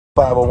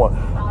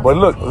501. But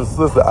look,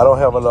 sister, I don't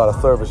have a lot of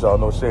service, y'all.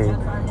 No shade.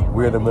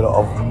 We're in the middle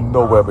of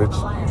nowhere, bitch.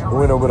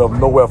 We're in the middle of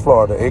nowhere,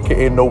 Florida,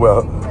 aka nowhere.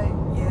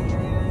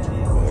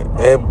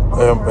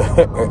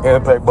 And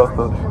Impact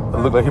Buster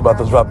look like he about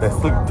to drop that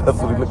sleep. That's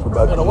what he looked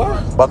about.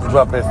 About to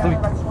drop that sleep.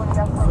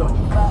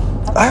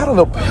 I had a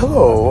little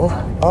pillow.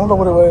 I don't know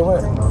where it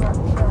went.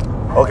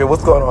 Okay,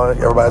 what's going on?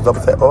 Everybody double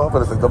tap. Oh, I'm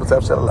gonna say double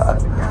tap shit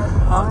alive.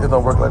 It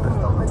don't work like that. I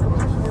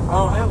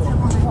don't have it.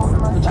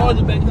 The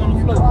charger back on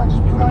the floor.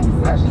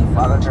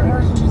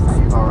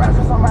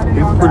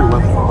 He's pretty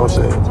wonderful. No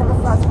shade.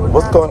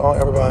 What's going on,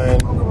 everybody?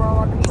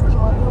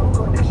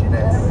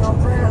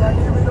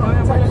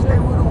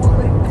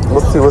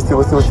 Let's see.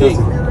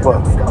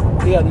 What?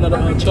 He got another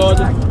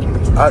charger.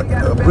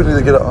 We need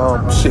to get a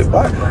shit.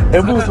 Why?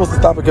 And we were supposed to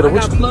stop and get a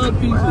witch. I got plug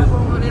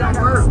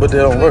pieces. But they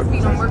don't work.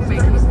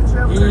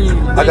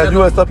 I got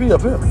USB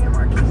up here.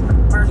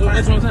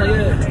 That's what I'm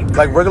saying, yeah.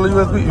 Like regular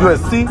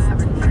USB?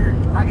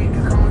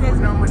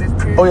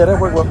 Oh yeah, that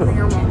worked well here.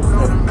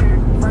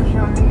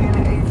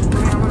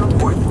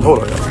 Hold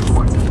on, y'all.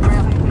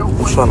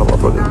 I'm trying to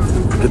motherfucker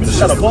get this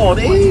shit. Got a ball,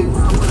 eh?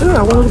 Yeah,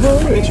 I wanted to ball.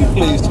 Bet you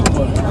plays too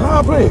much. Nah,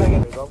 I play.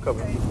 I'm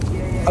coming.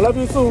 I love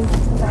you too.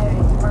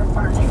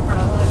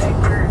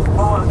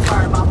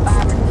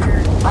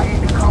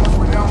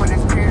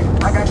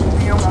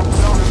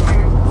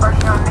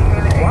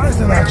 Why is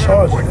it not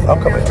charging? I'm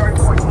coming.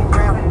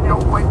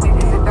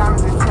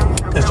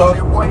 It's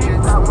charging? You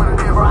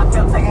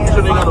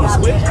sure they got a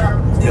switch?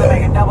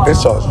 Yeah,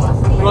 it's charging.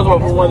 You must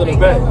want to put one in the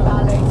back.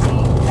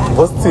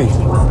 What's T?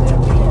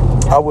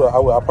 I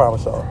will, I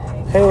promise y'all.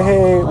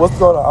 Hey, what's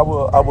going on?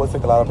 I will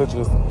take a lot of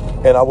pictures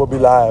and I will be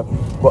live.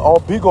 But on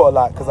Bigo a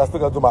lot because I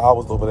still gotta do my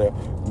hours over there.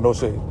 No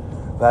shade.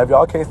 Now if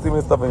y'all can't see me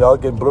and stuff and y'all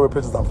getting blurry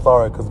pictures, I'm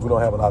sorry because we don't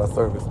have a lot of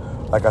service.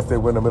 Like I said,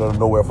 we're in the middle of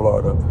nowhere,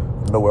 Florida.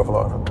 Nowhere,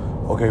 Florida.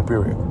 Okay,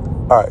 period.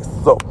 Alright,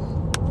 so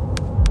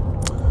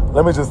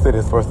let me just say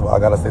this first of all. I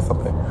gotta say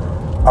something.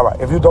 Alright,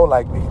 if you don't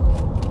like me,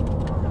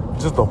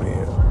 just don't be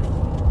here.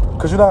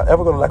 Because you're not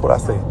ever gonna like what I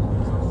say.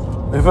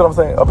 You feel what I'm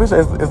saying? A bitch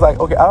is like,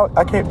 okay,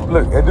 I can't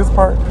look at this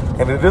part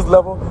and at this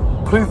level,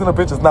 pleasing a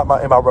bitch is not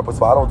in my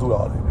repertoire. I don't do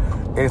all that.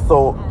 And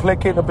so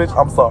placating a bitch,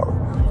 I'm sorry.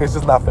 It's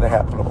just not finna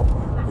happen no more.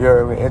 You know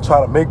what I mean? And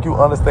trying to make you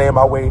understand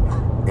my way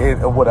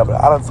and whatever.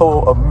 I done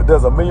told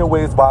there's a million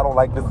ways why I don't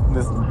like this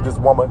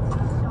woman,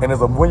 and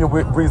there's a million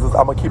reasons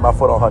I'm gonna keep my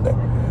foot on her neck.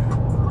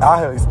 I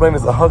have explained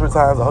this 100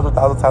 times,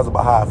 100,000 times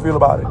about how I feel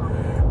about it,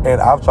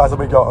 and I've tried to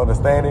make y'all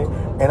understand it,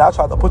 and I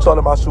tried to put y'all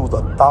in my shoes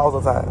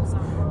 1,000 times,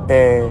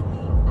 and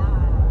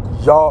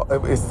y'all,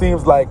 it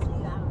seems like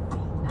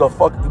the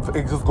fuck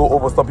it just go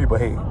over some people's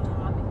head.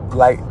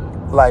 Like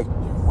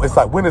it's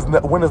like when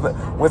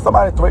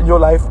somebody threaten your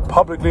life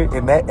publicly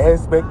in that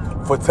aspect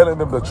for telling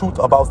them the truth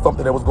about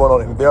something that was going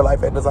on in their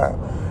life at the time,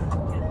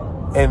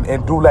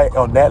 and do that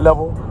on that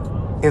level,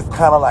 it's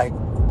kind of like,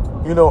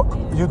 you know,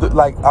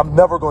 I'm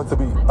never going to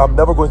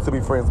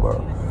be friends with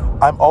her.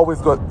 I'm always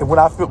going. When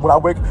I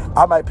wake,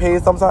 I might pay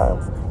it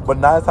sometimes, but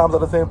 9 times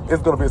out of 10,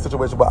 it's going to be a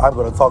situation where I'm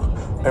going to talk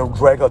and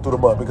drag her through the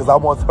mud because I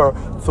want her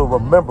to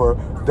remember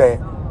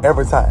that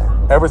every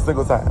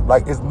single time.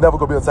 Like, it's never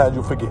going to be a time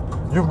you forget.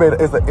 You've made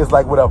it. It's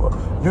like whatever.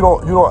 You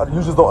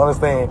just don't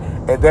understand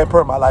at that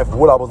point in my life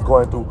what I was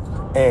going through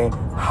and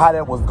how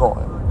that was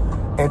going.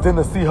 And then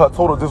to see her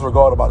total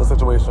disregard about the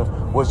situation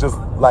was just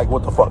like,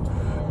 what the fuck?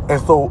 And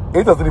so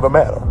it doesn't even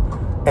matter.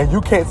 And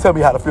you can't tell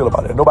me how to feel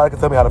about it. Nobody can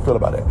tell me how to feel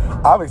about it.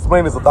 I've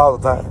explained this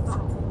 1,000 times.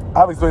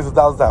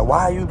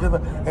 Why are you doing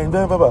and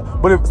blah, blah, blah.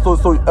 But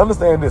so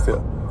understand this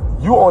here.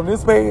 You on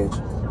this page.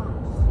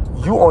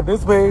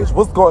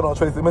 What's going on,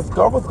 Tracy? What's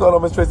going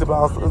on, Miss Tracy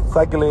Brown,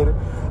 psychic lady?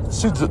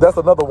 That's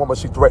another woman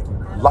she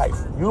threatened. Life.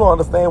 You don't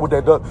understand what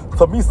that does.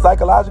 To me,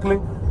 psychologically,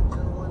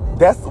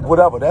 that's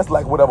whatever. That's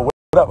like whatever.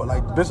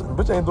 Like,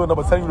 bitch ain't doing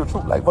nothing but telling you the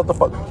truth. Like, what the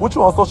fuck? What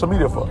you on social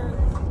media for?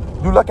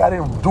 You lucky I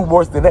didn't do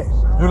worse than that.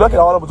 You lucky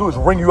all I'm gonna do is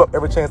ring you up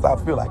every chance I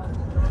feel like it.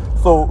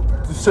 So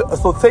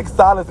take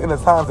silence in the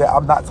times that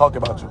I'm not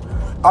talking about you.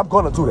 I'm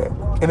gonna do that.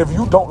 And if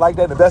you don't like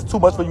that, and if that's too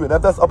much for you, and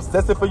if that's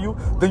obsessive for you,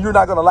 then you're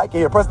not gonna like it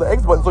here. Press the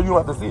X button so you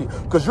don't have to see it.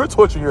 Because you're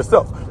torturing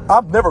yourself.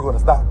 I'm never gonna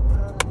stop.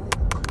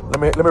 Let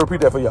me repeat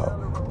that for y'all.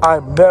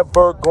 I'm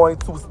never going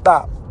to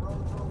stop.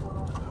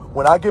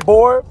 When I get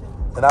bored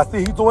and I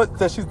see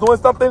she's doing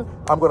something,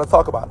 I'm gonna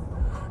talk about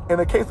it. In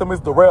the case of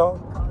Miss Darrell,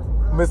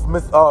 Miss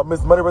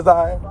Money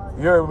Reside,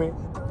 you hear me?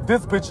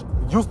 This bitch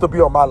used to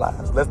be on my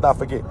lives. Let's not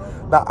forget.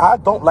 Now I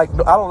don't like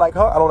her. I don't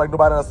like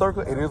nobody in that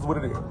circle. It is what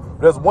it is.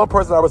 There's one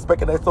person I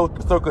respect in that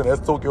circle, and that's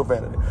Tokyo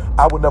Vanity.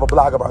 I would never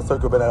blog about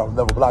Circle Vanity. I would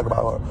never blog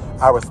about her.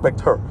 I respect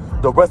her.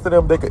 The rest of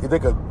them, they could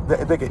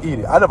eat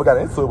it. I never got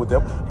into it with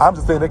them. I'm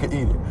just saying they could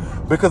eat it.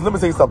 Because let me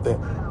tell you something.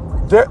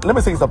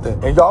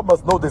 And y'all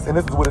must know this, and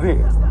this is what it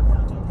is.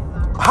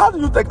 How do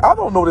you think I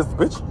don't know this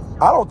bitch?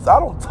 I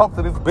don't talk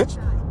to this bitch.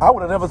 I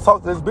would have never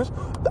talked to this bitch.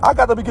 I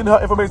got to be getting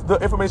the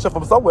information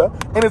from somewhere,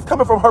 and it's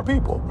coming from her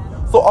people.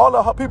 So all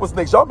of her people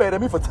snakes, y'all mad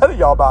at me for telling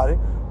y'all about it,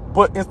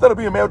 but instead of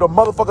being mad with the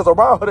motherfuckers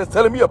around her that's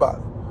telling me about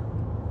it.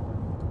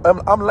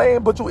 I'm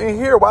lame, but you in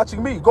here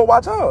watching me. Go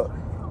watch her.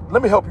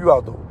 Let me help you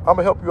out, though. I'm going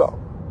to help you out.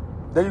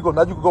 There you go.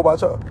 Now you can go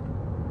watch her.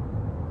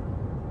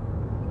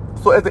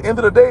 So at the end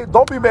of the day,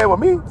 don't be mad with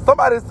me.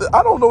 Somebody said,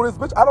 I don't know this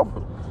bitch. I don't.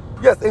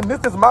 Yes, and this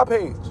is my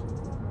page.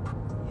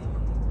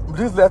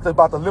 These left are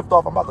about to lift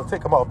off. I'm about to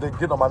take them off. They're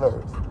getting on my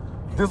nerves.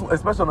 This,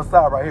 especially on the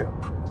side right here.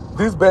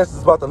 These bastards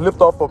is about to lift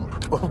off from,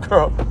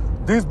 girl.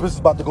 These bitches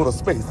about to go to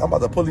space. I'm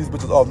about to pull these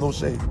bitches off. No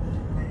shade.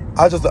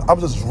 I'm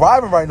just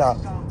driving right now,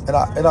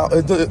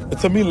 and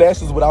to me,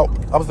 lashes without.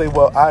 I'm saying,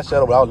 well,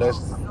 eyeshadow without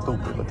lashes is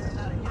stupid. Look at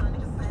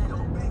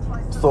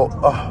it. So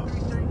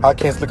I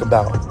can't slick them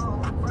down.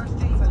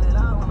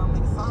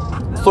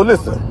 So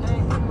listen,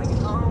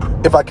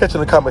 if I catch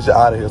you in the comments, you're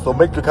out of here. So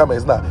make your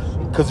comments now,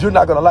 because you're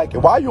not gonna like it.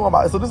 Why are you on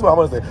my? So this is what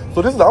I'm gonna say.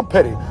 So this is, I'm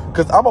petty,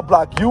 because I'm gonna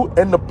block you.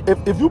 And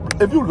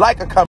if you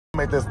like a comment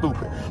that's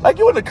stupid, like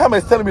you in the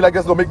comments telling me like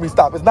that's gonna make me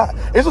stop. It's not.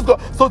 It's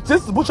just so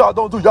this is what y'all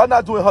don't do. Y'all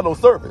not doing her no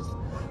service.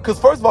 Because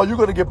first of all, you're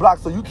gonna get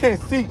blocked, so you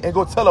can't see and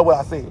go tell her what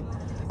I said,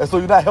 and so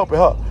you're not helping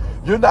her.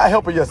 You're not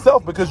helping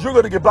yourself, because you're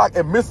gonna get blocked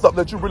and miss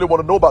something that you really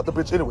want to know about the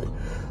bitch anyway.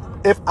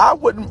 If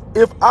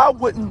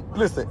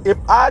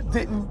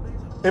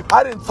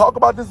I didn't talk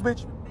about this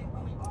bitch,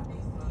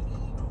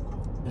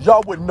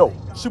 y'all wouldn't know.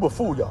 She would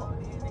fool y'all.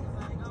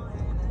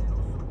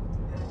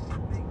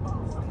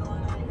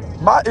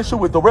 My issue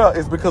with Darrell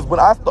is because when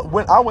I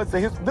went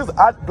to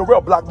Darrell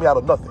blocked me out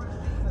of nothing.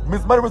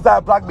 Miss Money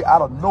Reside blocked me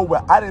out of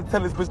nowhere. I didn't tell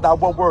this bitch not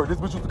one word. This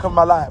bitch used to come in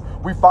my life.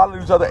 We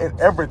followed each other in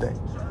everything.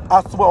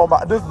 I swear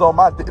this is on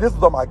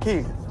my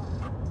kids.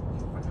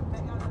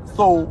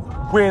 So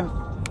when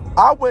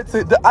I went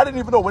to, I didn't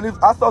even know when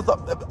I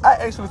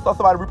actually saw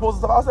somebody reposting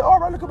stuff. I said, all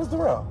right, look at Miss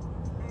Darrell.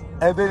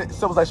 And then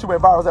she was like, she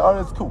went viral. I was like, oh,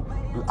 that's cool.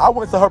 I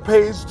went to her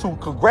page to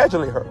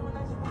congratulate her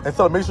and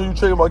tell her, make sure you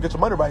trade them or get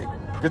your money right,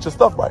 get your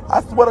stuff right.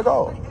 I swear to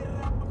God,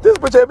 this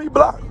bitch had me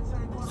blocked.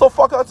 So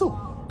fuck her too.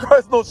 Girl,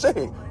 it's no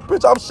shade.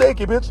 Bitch, I'm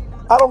shaky, bitch.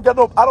 I don't got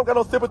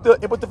no sympathy or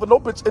empathy for no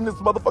bitch in this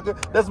motherfucker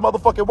that's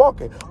motherfucking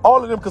walking.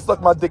 All of them can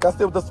suck my dick. I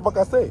said what the fuck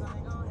I say.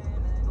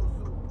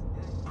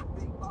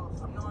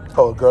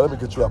 Oh, girl, let me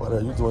get you out of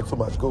there. You doing too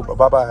much. Go,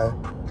 bye-bye.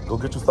 Go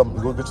get you some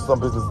business. Go get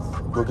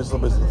you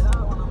some business.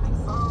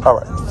 All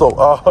right, so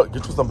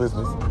get you some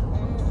business.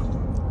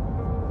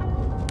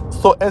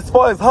 So as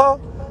far as her,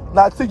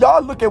 now see,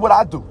 y'all look at what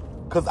I do,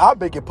 because I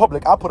make it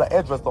public. I put an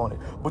address on it,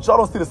 but y'all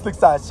don't see the slick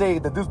side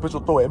shade that this bitch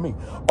will throw at me.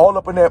 All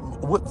up in there.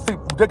 See,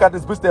 they got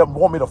this bitch that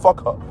want me to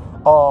fuck her.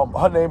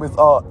 Her name is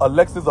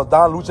Alexis or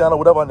Don Luciano,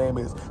 whatever her name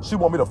is. She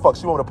want me to fuck.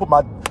 She want me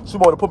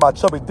to put my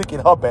chubby dick in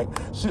her back.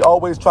 She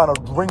always trying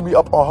to bring me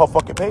up on her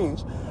fucking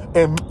page,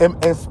 and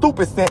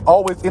Stupid Saint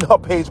always in her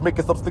page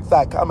making some slick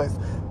side comments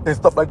and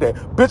stuff like that.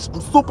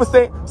 Bitch, Stupid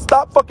Saint,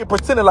 stop fucking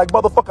pretending like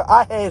motherfucker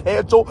I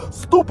had your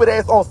stupid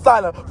ass on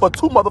silent for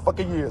 2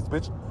 motherfucking years,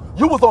 bitch.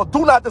 You was on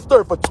Do Not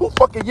Disturb for 2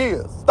 fucking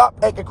years. Stop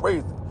acting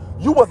crazy.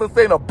 You wasn't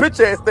saying a bitch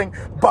ass thing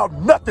about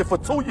nothing for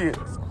 2 years.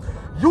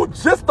 You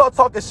just start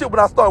talking shit when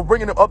I started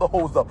bringing them other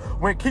hoes up.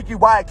 When Kiki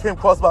Wyatt came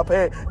across my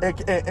pad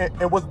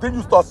then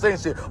you start saying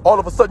shit. All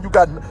of a sudden you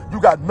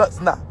got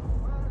nuts now.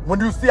 When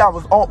you see I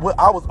was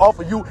off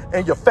of you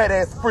and your fat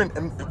ass friend,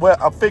 and well,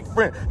 a fake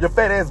friend, your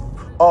fat ass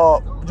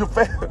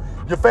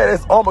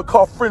armored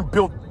car friend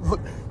built,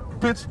 look,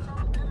 bitch,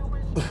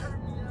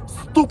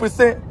 Stupid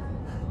Saint,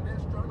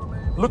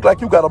 look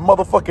like you got a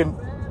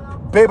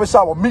motherfucking baby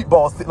shower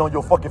meatball sitting on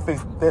your fucking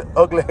face, that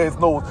ugly ass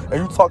nose,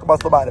 and you talk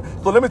about somebody.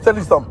 So let me tell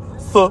you something,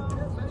 sir.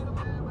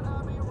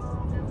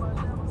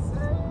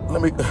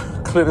 Let me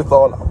clear this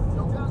all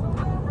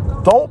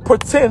out. Don't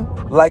pretend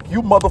like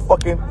you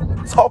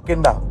motherfucking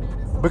talking now,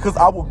 because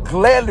I will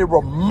gladly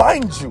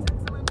remind you,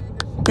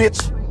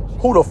 bitch,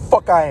 who the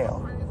fuck I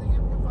am.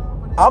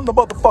 I'm the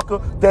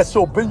motherfucker that's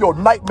been your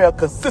nightmare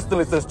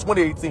consistently since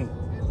 2018.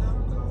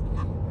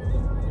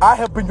 I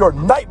have been your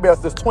nightmare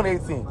since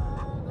 2018.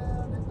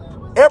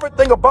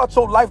 Everything about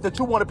your life that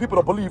you wanted people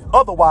to believe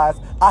otherwise,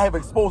 I have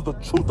exposed the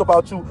truth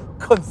about you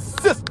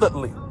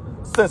consistently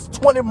since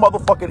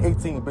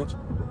 18, bitch.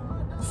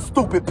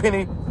 Stupid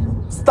Penny.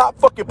 Stop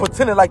fucking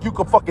pretending like you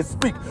can fucking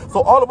speak.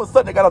 So all of a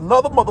sudden they got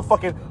another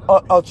motherfucking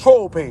a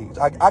troll page.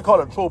 I call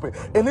it a troll page.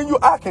 And then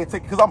I can't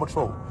take it because I'm a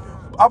troll.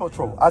 I'm a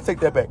troll. I take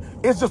that back.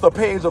 It's just a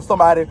page of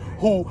somebody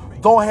who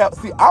don't have...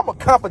 See, I'm a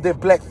confident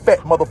black fat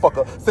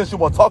motherfucker, since you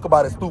want to talk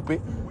about it,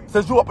 stupid.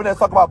 Since you up in there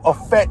talking about a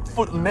fat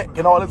foot and neck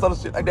and all this other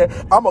shit like that,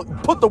 I'm going to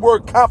put the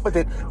word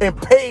confident and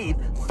paid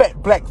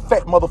fat black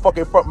fat motherfucker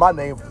in front of my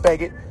name,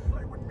 faggot.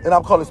 And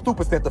I'm calling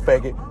Stupid Saint the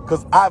faggot,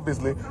 because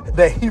obviously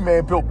that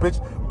He-Man built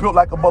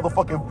like a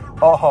motherfucking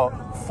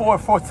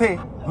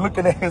 414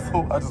 looking at his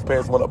who. I just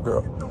passed one up,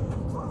 girl.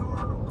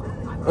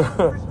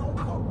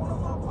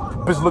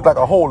 Bitch look like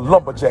a whole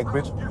lumberjack,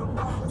 bitch.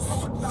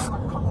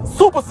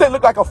 Super Saint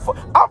look like a...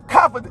 I'm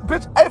confident,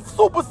 bitch. If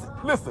Super...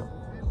 Listen.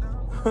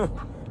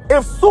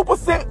 If Super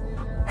Saint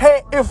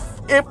had...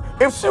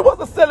 If she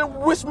wasn't selling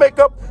wish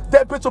makeup,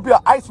 that bitch would be an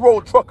ice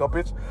road trucker,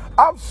 bitch.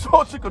 I'm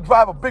sure she could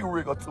drive a big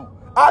rig or two.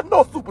 I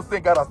know Super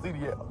Saint got our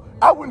CDL.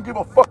 I wouldn't give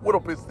a fuck what a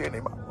bitch said in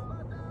their mouth.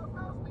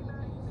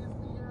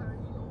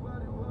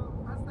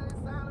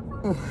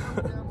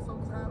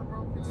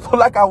 So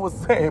like I was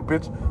saying,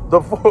 bitch,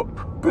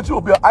 bitch, you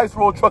would be an ice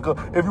road trucker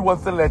if you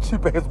wasn't selling that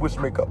cheap ass wish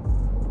makeup.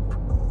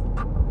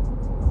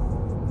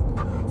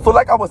 So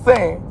like I was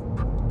saying,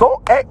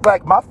 don't act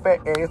like my fat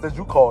ass, as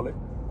you call it.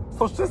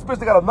 So this bitch,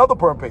 they got another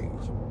burn page,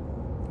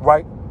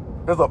 right?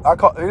 I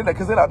call it,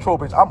 because they're not troll,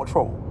 bitch. I'm a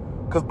troll.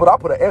 But I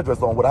put an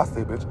address on what I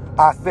say, bitch.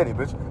 I said it,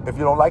 bitch. If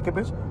you don't like it,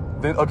 bitch,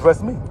 then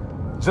address me.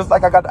 Just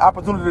like I got the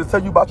opportunity to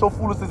tell you about your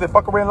foolishness and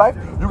fuckery in life,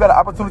 you got an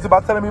opportunity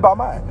about telling me about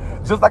mine.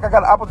 Just like I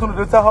got an opportunity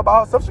to tell her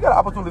about herself, she got an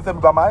opportunity to tell me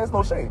about mine. It's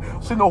no shade.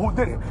 She know who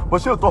did it.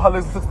 But she'll throw her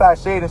little six-side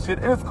shade and shit.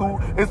 And it's cool.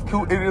 It's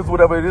cute. It is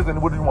whatever it is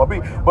and what do you want to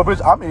be. But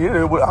bitch, I mean,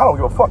 I don't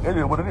give a fuck. It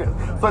is what it is.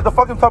 So at the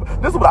fucking time,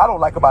 this is what I don't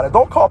like about it.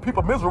 Don't call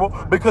people miserable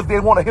because they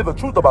want to hear the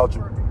truth about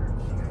you.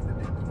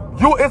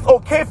 It's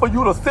okay for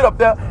you to sit up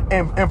there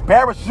and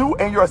embarrass you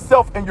and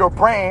yourself and your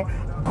brand,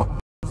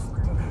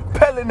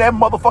 peddling that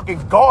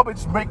motherfucking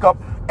garbage makeup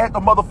at the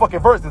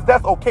motherfucking verses.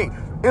 That's okay.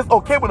 It's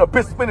okay when a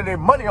bitch spending their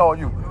money on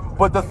you.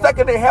 But the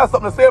second they have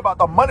something to say about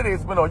the money they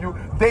spend on you,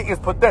 they is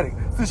pathetic.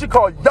 See, she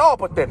called y'all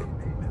pathetic.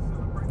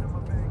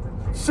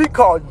 She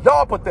called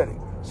y'all pathetic.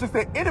 She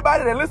said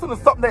anybody that listen to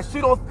something that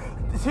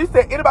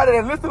anybody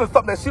that listen to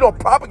something that she don't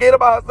propagate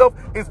about herself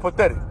is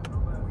pathetic.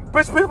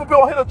 Bitch, people be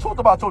on here the truth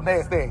about your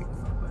nasty ass.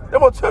 They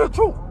want to tell the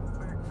truth.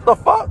 The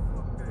fuck?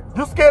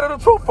 You scared of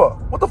the truth for?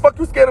 What the fuck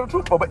you scared of the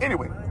truth for? But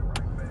anyway,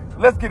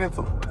 let's get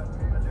into it.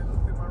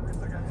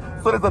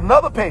 So there's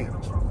another page,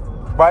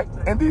 right?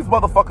 And these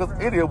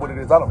motherfuckers, it is what it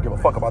is. I don't give a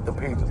fuck about them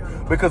pages.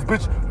 Because,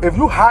 bitch, if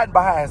you hide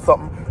behind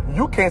something,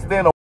 you can't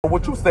stand on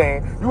what you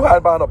saying. You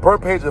hide behind a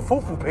bird page and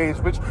foo-foo page,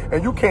 bitch,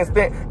 and you can't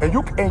stand, and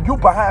you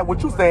behind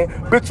what you saying,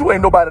 bitch, you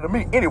ain't nobody to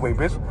me anyway,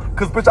 bitch.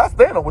 Because, bitch, I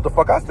stand on what the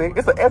fuck I say.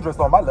 It's an address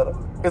on my letter.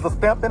 It's a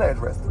stamped in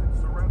address.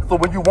 So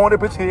when you want it,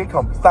 bitch, here it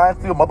comes.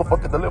 Sign, seal,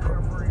 motherfucking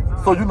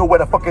deliver. So you know where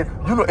the fucking,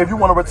 if you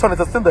want to return it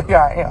to sender, here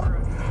I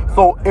am.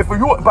 So if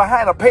you're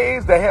behind a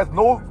page that has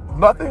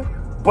nothing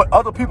but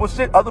other people's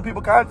shit, other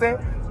people's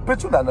content,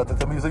 bitch, you not nothing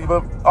to me to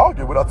even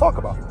argue with or talk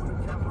about.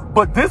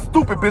 But this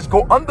stupid bitch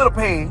go under the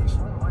page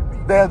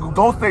that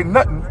don't say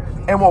nothing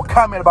and won't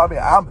comment about me.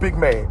 I'm big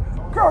mad.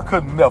 Girl, I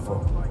could never.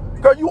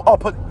 Girl, you all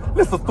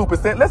listen,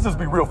 stupid shit. Let's just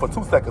be real for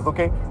 2 seconds,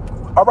 okay?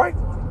 All right?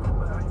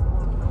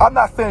 I'm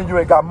not saying you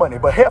ain't got money,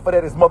 but half of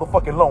that is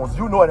motherfucking loans.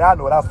 You know it, I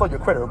know it. I saw your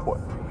credit report.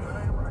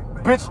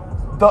 Bitch,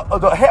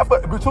 the half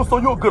of, bitch, so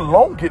you a good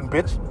loan getting,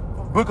 bitch.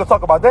 We could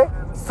talk about that.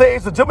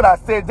 Sage the Gemini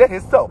said that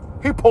himself.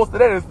 He posted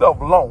that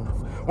himself, loans.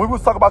 When we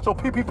was talking about your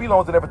PPP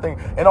loans and everything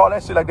and all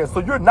that shit like that. So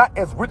you're not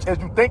as rich as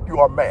you think you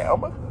are,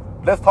 ma'am.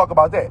 Let's talk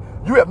about that.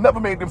 You have never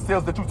made them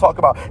sales that you talk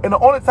about. And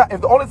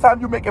if the only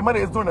time you're making money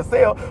is during a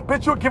sale,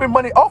 bitch, you're giving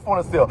money off on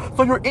a sale.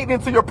 So you're eating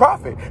into your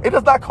profit. It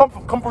does not come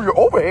from your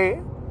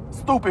overhead.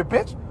 Stupid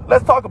bitch.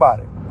 Let's talk about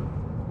it.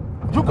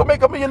 You could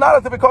make $1 million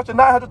if it cost you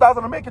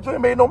 $900,000 to make it. You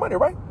ain't made no money,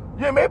 right?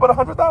 You ain't made but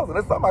 $100,000.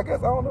 That's something, I guess.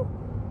 I don't know.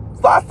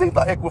 So I see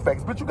the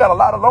Equifax, but you got a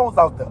lot of loans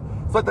out there.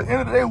 So at the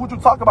end of the day, what you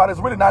talk about is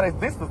really not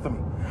existence to me.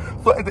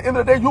 So at the end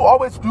of the day,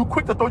 you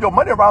quick to throw your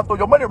money around,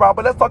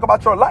 but let's talk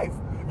about your life.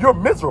 You're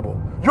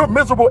miserable. You're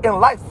miserable in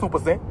life, Super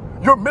Sen.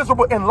 You're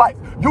miserable in life.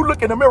 You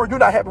look in the mirror, you're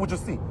not happy with what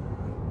you see.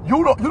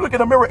 You look in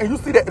the mirror and you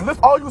see that, and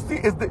all you see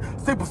is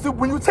see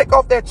when you take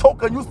off that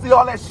choker and you see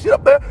all that shit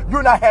up there,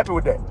 you're not happy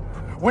with that.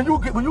 When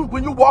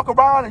you walk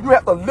around and you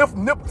have to lift,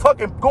 nip,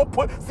 tuck, and go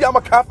see, I'm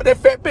a confident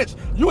fat bitch.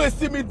 You ain't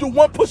see me do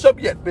one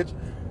push-up yet, bitch.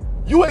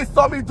 You ain't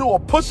saw me do a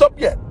push-up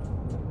yet.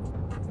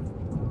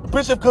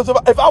 Bitch, because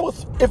if I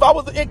was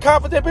an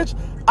inconfident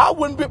bitch, I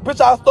wouldn't be,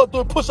 bitch, I'd start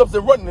doing push-ups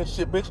and running and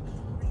shit, bitch.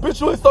 Bitch,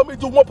 you ain't saw me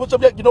do one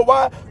push-up yet. You know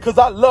why? Because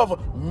I love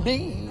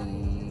me.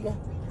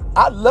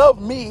 I love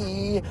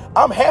me.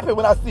 I'm happy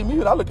when I see me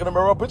and I look in the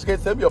mirror. Bitch,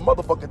 can't tell me a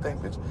motherfucking thing,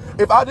 bitch.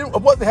 If I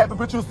wasn't happy,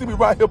 bitch, you'll see me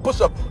right here,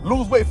 push up,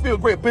 lose weight, feel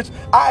great, bitch.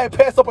 I ain't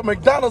passed up a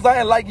McDonald's I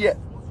ain't like yet.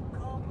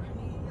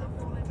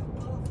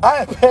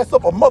 I ain't passed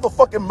up a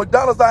motherfucking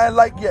McDonald's I ain't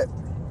like yet.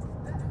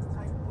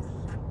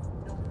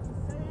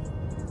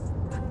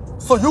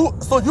 So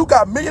you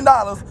got $1 million,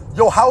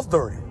 your house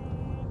dirty.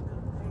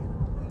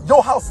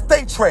 Your house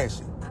stay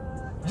trashy.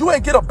 You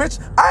ain't get a bitch.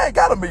 I ain't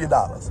got $1 million.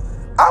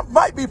 I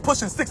might be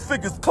pushing 6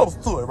 figures close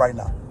to it right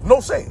now. No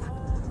shade.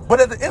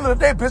 But at the end of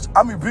the day, bitch,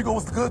 I mean, Bigo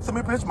was good to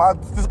me, bitch. My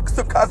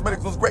Sip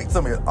Cosmetics was great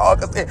to me.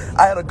 August,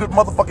 I had a good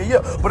motherfucking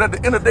year. But at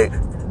the end of the day,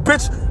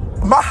 bitch,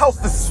 my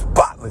house is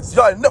spotless.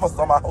 Y'all ain't never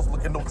saw my house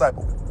looking no type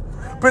of way.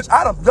 Bitch,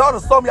 y'all done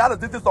saw me. I done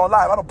did this on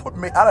live. I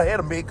done had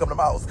a maid come to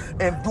my house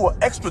and do an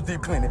extra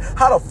deep cleaning.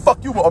 How the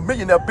fuck you a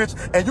millionaire, bitch,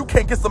 and you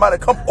can't get somebody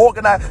to come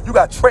organize? You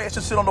got trash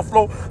and shit on the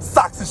floor,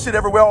 socks and shit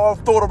everywhere, all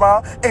thrown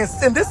around.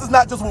 And this is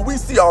not just what we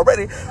see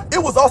already.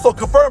 It was also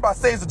confirmed by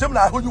Sage the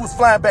Gemini, who you was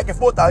flying back and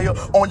forth out here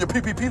on your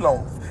PPP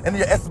loans and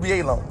your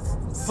SBA loans.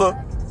 So,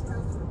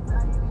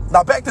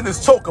 now back to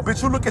this choker,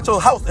 bitch. You look at your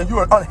house and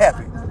you're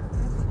unhappy.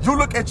 You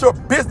look at your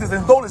business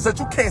and notice that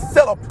you can't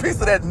sell a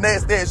piece of that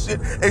nasty ass shit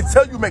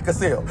until you make a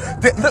sale.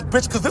 Then, look,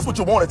 bitch, because this is what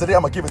you wanted today.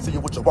 I'm going to give it to you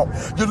what you want.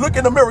 You look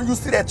in the mirror and you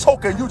see that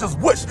choker and you just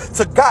wish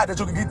to God that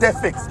you could get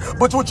that fixed.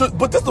 But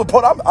this is the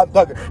point I'm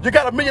you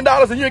got $1 million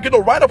and you ain't get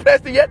no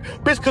rhinoplasty yet,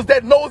 bitch, because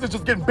that nose is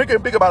just getting bigger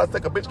and bigger by the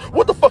second, bitch.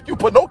 What the fuck, you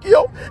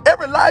Pinocchio?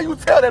 Every lie you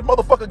tell that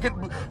motherfucker get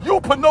you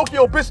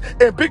Pinocchio, bitch,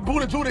 and Big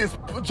Booty Judy is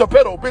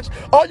Geppetto, bitch.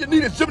 All you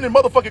need is Jiminy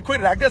motherfucking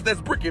Cricket. I guess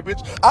that's Bricky,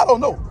 bitch. I don't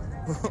know.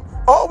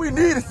 All we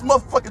need is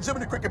motherfucking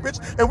Jiminy Cricket,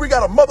 bitch, and we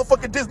got a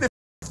motherfucking Disney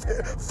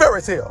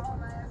fairy tale.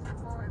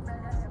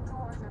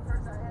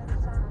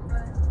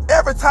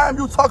 Every time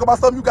you talk about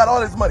something, you got all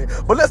this money.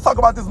 But let's talk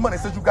about this money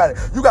since you got it.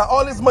 You got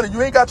all this money.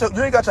 You ain't got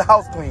your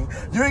house clean.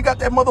 You ain't got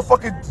that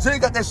motherfucking, you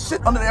ain't got that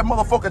shit under that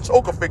motherfucking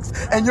choker fixed.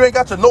 And you ain't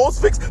got your nose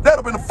fixed.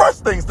 That'll be the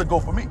first things to go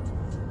for me.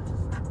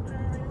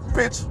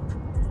 Bitch.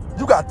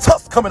 You got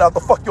tusks coming out the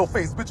fuck your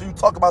face, bitch, and you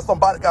talk about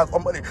somebody got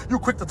some money. You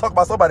quick to talk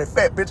about somebody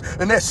fat, bitch,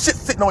 and that shit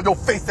sitting on your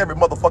face every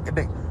motherfucking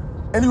day.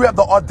 And you have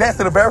the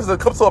audacity of embarrassment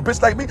to come to a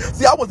bitch like me.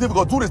 See, I wasn't even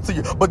gonna do this to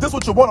you, but this is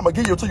what you want. I'm gonna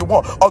give you what you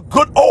want. A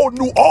good old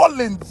New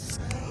Orleans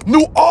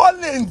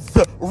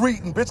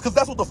reading, bitch, because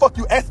that's what the fuck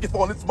you asking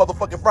for on this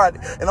motherfucking Friday.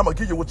 And I'm gonna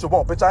give you what you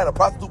want, bitch. I ain't a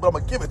prostitute, but I'm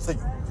gonna give it to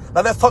you.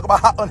 Now let's talk about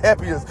how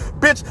unhappy you is.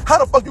 Bitch, how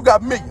the fuck you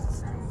got millions?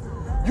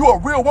 You a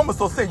real woman,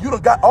 so say you done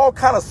got all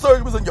kind of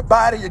surgeries in your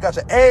body. You got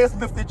your ass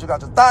lifted, you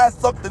got your thighs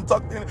sucked and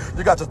tucked in,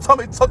 you got your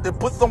tummy tucked and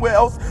put somewhere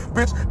else,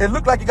 bitch. It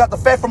look like you got the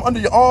fat from under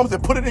your arms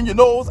and put it in your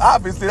nose.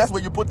 Obviously, that's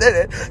where you put that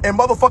at. And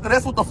motherfucker,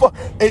 that's what the fuck.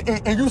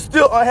 And you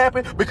still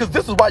unhappy because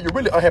this is why you're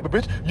really unhappy,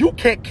 bitch. You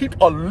can't keep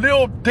a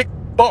little dick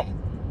bum.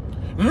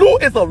 Lou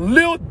is a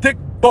little dick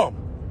bum,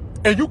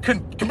 and you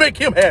can make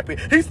him happy.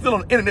 He's still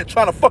on the internet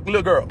trying to fuck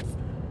little girls.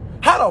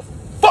 How the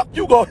fuck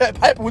you gonna have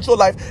happy with your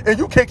life and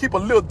you can't keep a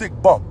little dick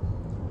bum?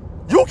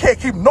 You can't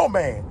keep no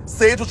man.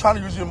 Sage was trying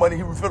to use your money.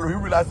 He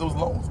realized it was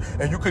loans,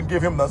 and you couldn't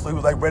give him none. So he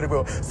was like, ready to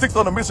go. 6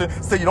 on the mission.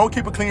 Say you don't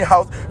keep a clean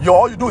house.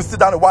 All you do is sit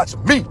down and watch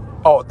me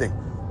all day.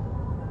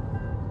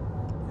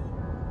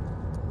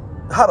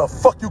 How the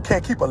fuck you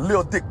can't keep a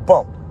little dick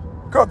bump?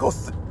 Girl, go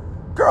sit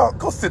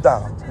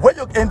down.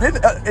 And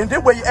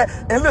then where you at?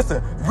 And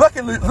listen,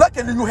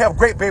 luckily you have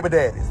great baby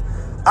daddies.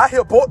 I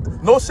hear both,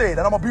 no shade, and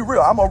I'm gonna be real.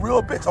 I'm a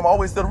real bitch. I'm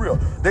always still real.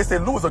 They say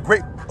Lou is a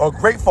great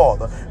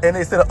father, and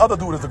they say the other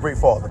dude is a great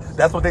father.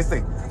 That's what they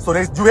say. So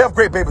you have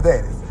great baby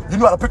daddies. You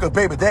know how to pick a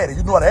baby daddy.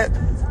 You know how to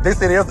act. They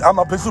say I'm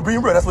a bitch for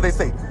being real. That's what they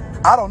say.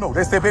 I don't know.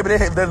 They say baby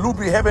that Lou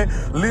be having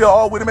Leah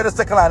all with him at the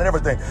second line and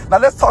everything. Now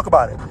let's talk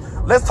about it.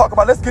 Let's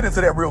get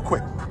into that real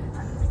quick.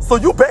 So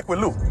you back with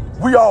Lou.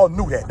 We all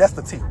knew that. That's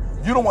the T.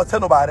 You don't want to tell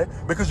nobody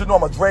because you know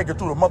I'm going to drag you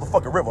through the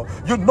motherfucking river.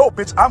 You know,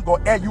 bitch, I'm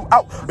going to air you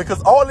out because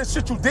all this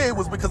shit you did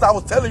was because I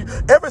was telling you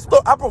every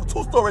story. I broke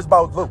 2 stories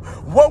about Lou.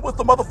 One was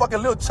the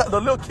motherfucking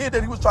little kid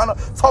that he was trying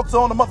to talk to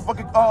on the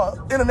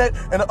motherfucking internet,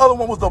 and the other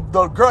one was the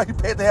girl he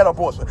paid to have an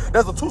abortion.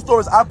 There's the 2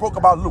 stories I broke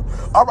about Lou.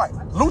 All right,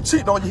 Lou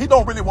cheating on you. He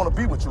don't really want to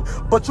be with you,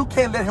 but you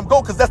can't let him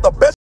go because that's the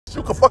best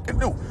you can fucking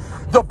do.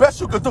 The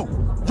best you could do.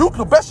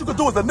 The best you could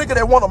do is a nigga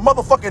that want a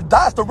motherfucking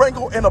Dodge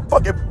Durango and a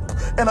fucking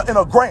in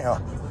a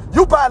Graham.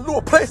 You buy Lou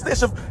a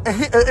PlayStation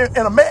and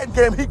in a Madden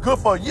game, he good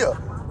for a year.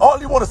 All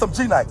he want is some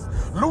G-Nights.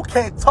 Lou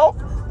can't talk,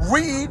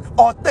 read,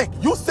 or think.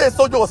 You said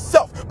so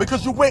yourself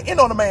because you went in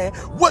on the man.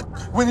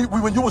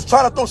 When you was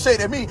trying to throw shade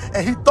at me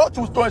and he thought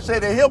you was throwing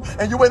shade at him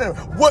and you went in.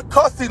 What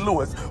car seat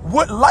Lewis?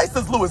 What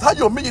license Lewis? How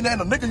you a millionaire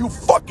and a nigga you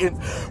fucking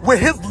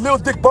with his little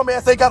dick bum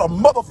ass ain't got a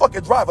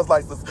motherfucking driver's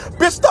license?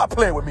 Bitch, stop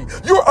playing with me.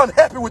 You're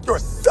unhappy with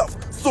yourself,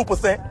 Super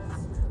Cent.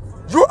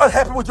 You're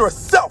unhappy with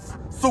yourself,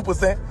 Super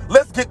Cent.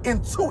 Let's get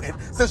into it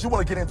since you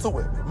want to get into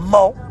it,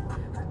 Mo.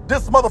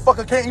 This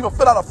motherfucker can't even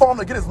fill out a form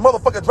to get his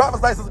motherfucking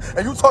driver's license,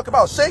 and you talk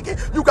about shaking?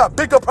 You got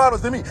bigger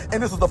problems than me,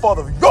 and this is the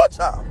father of your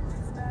child.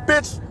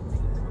 Bitch,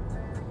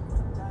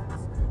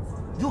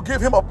 you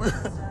give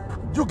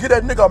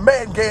that nigga a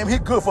Madden game, he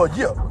good for a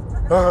year.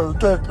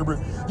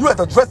 You have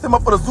to dress him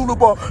up for the Zulu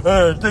ball.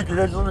 That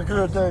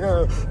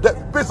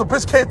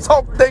bitch can't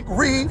talk, think,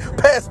 read,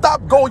 pass,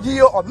 stop, go,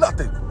 yield, or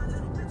nothing.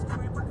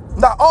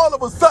 Now, all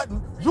of a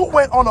sudden, you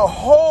went on a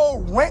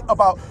whole rant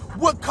about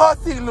what car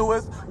seat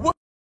Lewis, what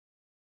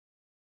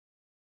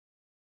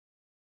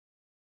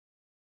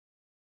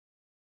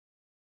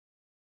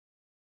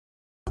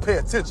pay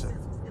attention.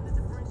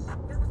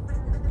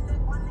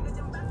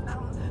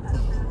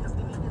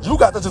 You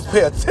got to just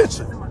pay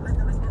attention.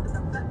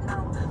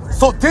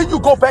 So then you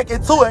go back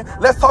into it.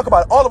 Let's talk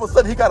about it. All of a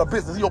sudden, he got a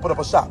business. He opened up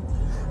a shop.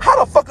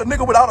 How the fuck a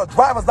nigga without a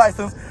driver's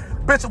license,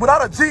 bitch,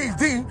 without a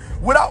GED,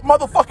 without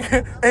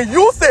motherfucking, and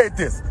you said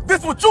this.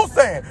 This what you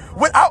saying.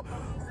 Without,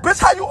 bitch,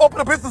 how you open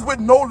a business with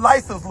no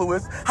license,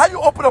 Lewis? How you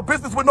open a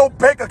business with no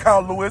bank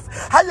account, Lewis?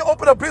 How you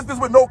open a business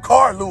with no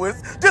car,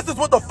 Lewis? This is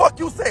what the fuck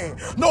you saying.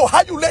 No,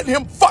 how you letting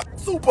him fuck,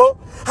 Super?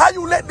 How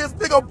you letting this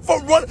nigga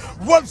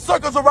run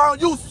circles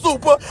around you,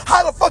 Super?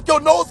 How the fuck your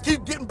nose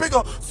keep getting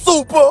bigger,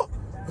 Super?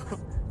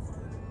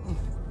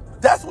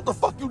 That's what the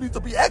fuck you need to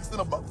be asking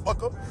a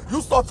motherfucker.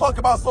 You start talking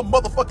about some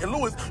motherfucking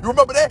Lewis. You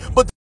remember that?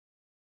 But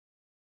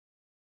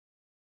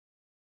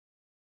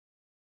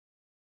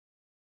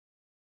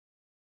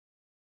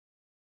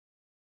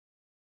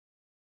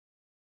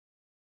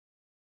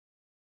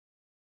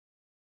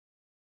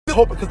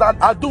hoping, because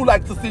I do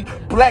like to see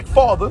black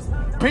fathers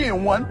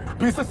being one,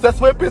 be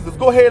successful in business.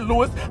 Go ahead,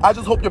 Louis. I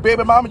just hope your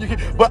baby mama,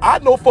 but I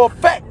know for a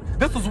fact,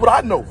 this is what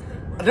I know.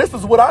 This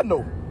is what I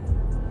know.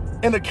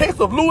 In the case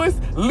of Louis,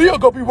 Leah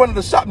gonna be running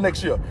the shop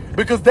next year,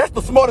 because that's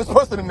the smartest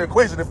person in the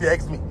equation, if you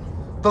ask me.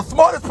 The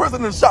smartest person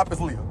in the shop is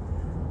Leah.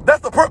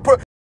 That's the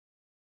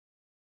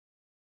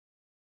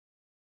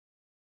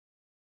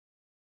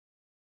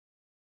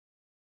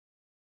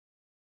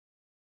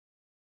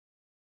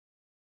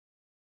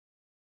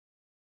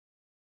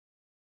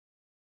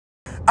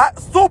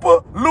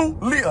Supa, Lou,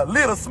 Leah.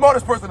 Leah, the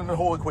smartest person in the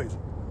whole equation.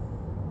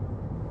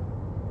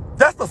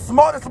 That's the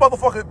smartest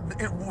motherfucker.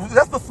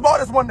 That's the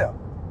smartest one there.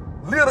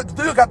 Leah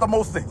got the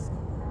most sense.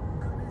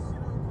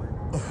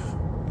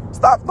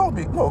 Stop. Go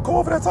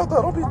over there and talk to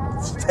her. Don't be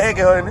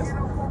tagging her in this.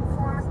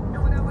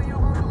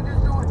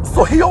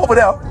 So he over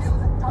there,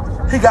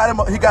 he got him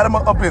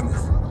a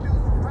business.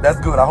 That's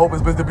good. I hope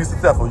his business be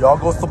successful. Y'all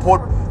go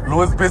support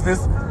Louis'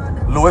 business.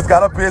 Louis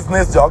got a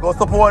business. Y'all go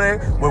support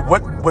it. With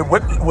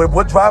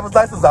what driver's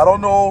license? I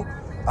don't know.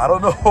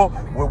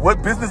 With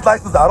what business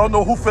license? I don't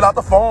know who filled out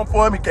the form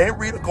for him. He can't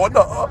read according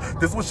to her.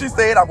 This is what she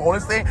said. I'm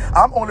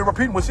only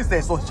repeating what she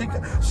said. So she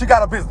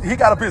got a business. He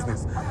got a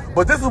business.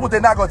 But this is what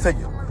they're not gonna tell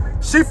you.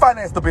 She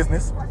financed the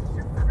business.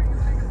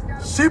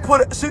 She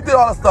did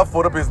all the stuff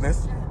for the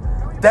business.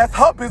 That's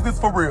her business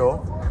for real.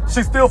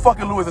 She's still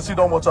fucking Louis, and she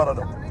don't want y'all to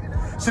know.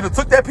 She done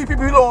took that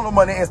PPP loan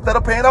money instead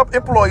of paying up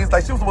employees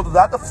like she was supposed to,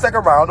 not the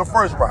second round, the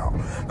first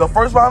round. The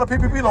first round of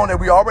PPP loan that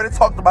we already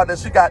talked about, that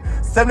she got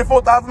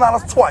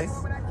 $74,000 twice.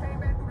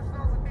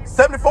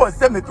 74 and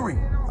 73.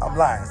 I'm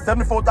lying.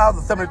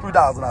 $74,000,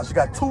 $73,000. She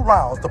got 2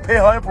 rounds to pay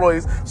her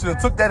employees. She done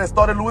took that and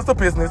started Louis a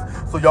business.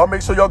 So y'all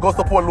make sure y'all go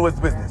support Louis'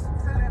 business.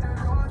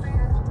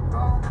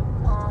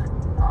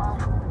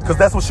 Because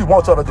that's what she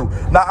wants y'all to do.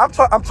 Now, I'm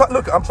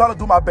trying to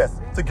do my best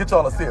to get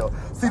y'all a sale.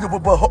 See,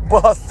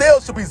 but her sale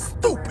should be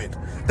stupid.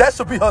 That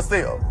should be her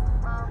sale.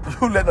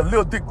 You let a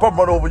little dick bum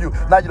run over you.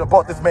 Now you done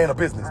bought this man a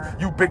business.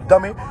 You big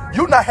dummy.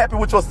 You not happy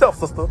with yourself,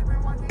 sister.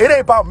 It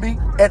ain't about me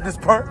at this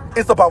point.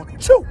 It's about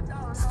you,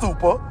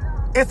 Supa.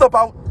 It's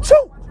about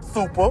you,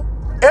 Supa.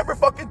 Every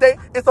fucking day,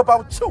 it's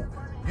about you.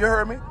 You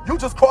heard me? You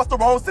just crossed the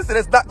wrong sister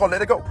that's not gonna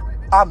let it go.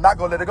 I'm not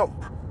gonna let it go.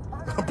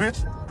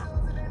 Bitch,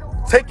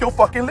 take your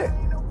fucking lick.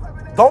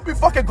 Don't be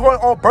fucking going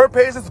on burn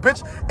pages,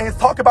 bitch, and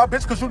talk about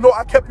bitch, because you know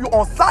I kept you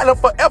on silent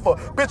forever.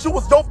 Bitch, you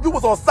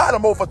was on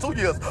silent mode for 2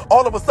 years.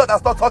 All of a sudden, I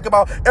start talking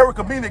about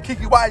Erica Mean and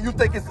Kiki Y, and you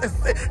think it's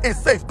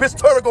safe. Bitch,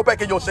 turn and go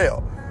back in your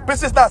shell.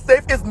 Bitch, it's not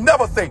safe. It's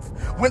never safe.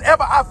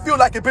 Whenever I feel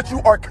like it, bitch,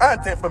 you are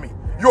content for me.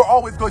 You're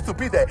always going to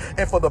be there.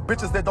 And for the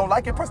bitches that don't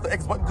like it, press the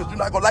X button, because you're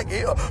not going to like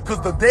it.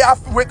 Because the day I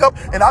wake up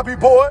and I be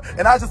bored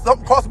and I just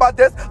something cross my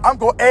desk, I'm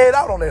going to add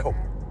out on that hoe.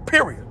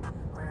 Period.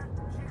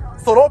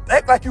 So don't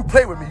act like you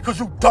play with me, because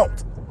you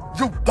don't.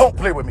 You don't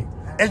play with me.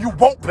 And you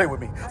won't play with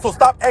me. So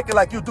stop acting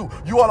like you do.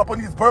 You all up on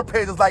these burn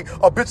pages like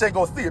a bitch ain't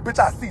gonna see it. Bitch,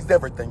 I sees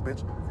everything,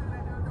 bitch.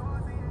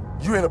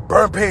 You in the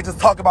burn pages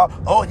talking about,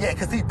 oh yeah,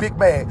 because he big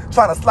man,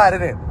 trying to slide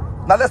it in.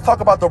 Now let's talk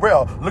about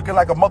Darrell looking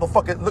like a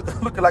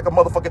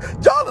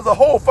motherfucking, y'all is a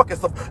whole fucking,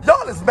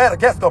 y'all is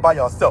Madagascar by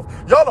yourself.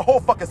 Y'all the whole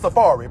fucking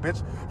safari,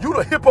 bitch. You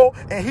the hippo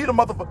and he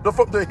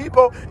the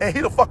hippo and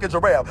he the fucking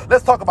giraffe.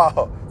 Let's talk about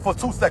her for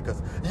 2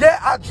 seconds. Yeah,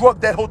 I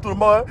drugged that hoe through the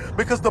mud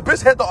because the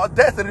bitch had the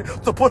audacity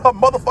to put her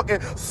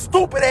motherfucking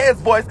stupid ass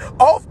voice,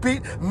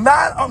 offbeat,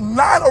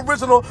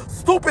 non-original,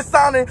 stupid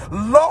sounding,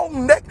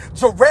 long neck,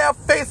 giraffe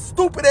face,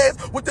 stupid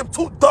ass with them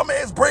 2 dumb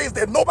ass braids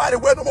that nobody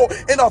wear no more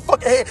in her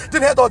fucking head.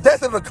 Didn't have the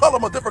audacity to color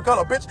them a different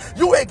color, bitch.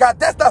 You ain't got,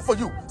 that's not for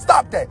you.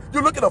 Stop that.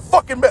 You looking a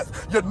fucking mess.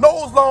 Your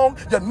nose long,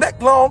 your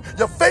neck long,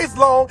 your face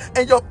long,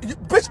 and your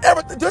bitch,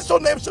 everything. This your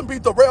name shouldn't be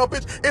Darrell,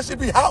 bitch. It should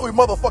be Howie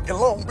motherfucking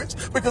Long,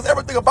 bitch. Because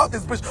everything about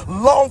this bitch,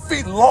 long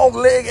feet, long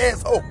leg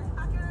asshole.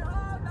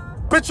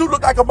 Bitch, you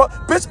look like a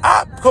bitch.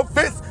 I'm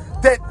convinced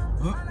that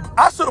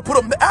I should have put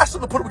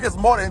him against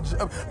Martin.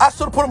 I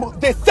should have put him.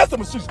 They're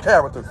Sesame Street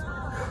characters.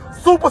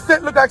 Super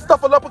Scent look like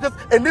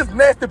Stuffaluppagus, and this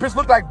nasty bitch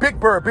look like Big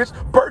Bird, bitch.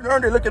 Bert and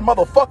Ernie looking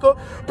motherfucker.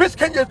 Bitch,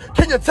 can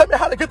you tell me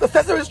how to get to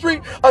Sesame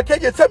Street?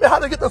 Can you tell me how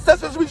to get to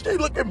Sesame Street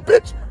looking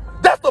bitch?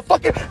 That's the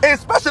fucking, and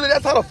especially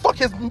that's how the fuck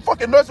his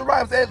fucking nursery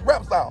rhymes ass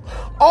rap sound.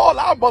 All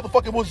our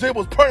motherfucking was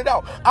pointed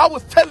out. I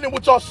was telling him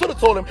what y'all should have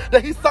told him,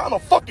 that he sound a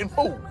fucking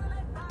fool.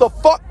 The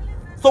fuck?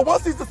 So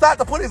once he decided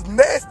to put his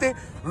nasty,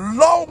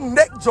 long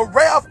neck,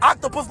 giraffe,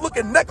 octopus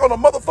looking neck on a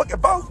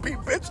motherfucking bounce beat,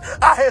 bitch,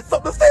 I had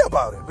something to say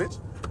about it, bitch.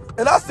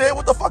 And I said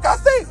what the fuck I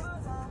said.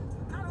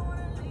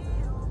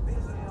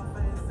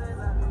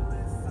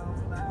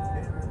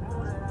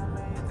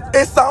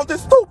 It sounded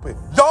stupid.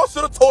 Y'all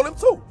should have told him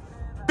too.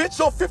 Bitch,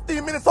 your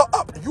 15 minutes are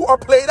up. You are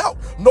played out.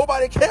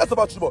 Nobody cares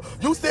about you more.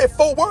 You said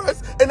 4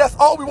 words, and that's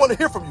all we want to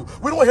hear from you.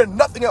 We don't want to hear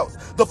nothing else.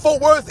 The 4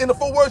 words in the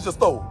 4 words you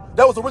stole.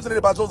 That was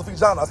originated by Josephine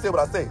John. I said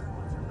what I said.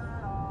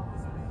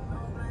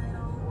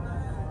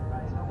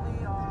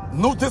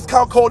 New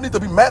discount code need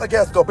to be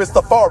Madagascar, bitch.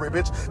 Safari,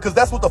 bitch. Because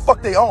that's what the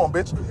fuck they own,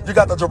 bitch. You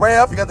got the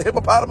giraffe, you got the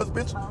hippopotamus,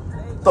 bitch.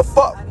 The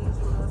fuck?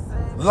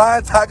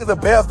 Lion, tigers,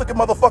 and bears looking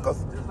motherfuckers.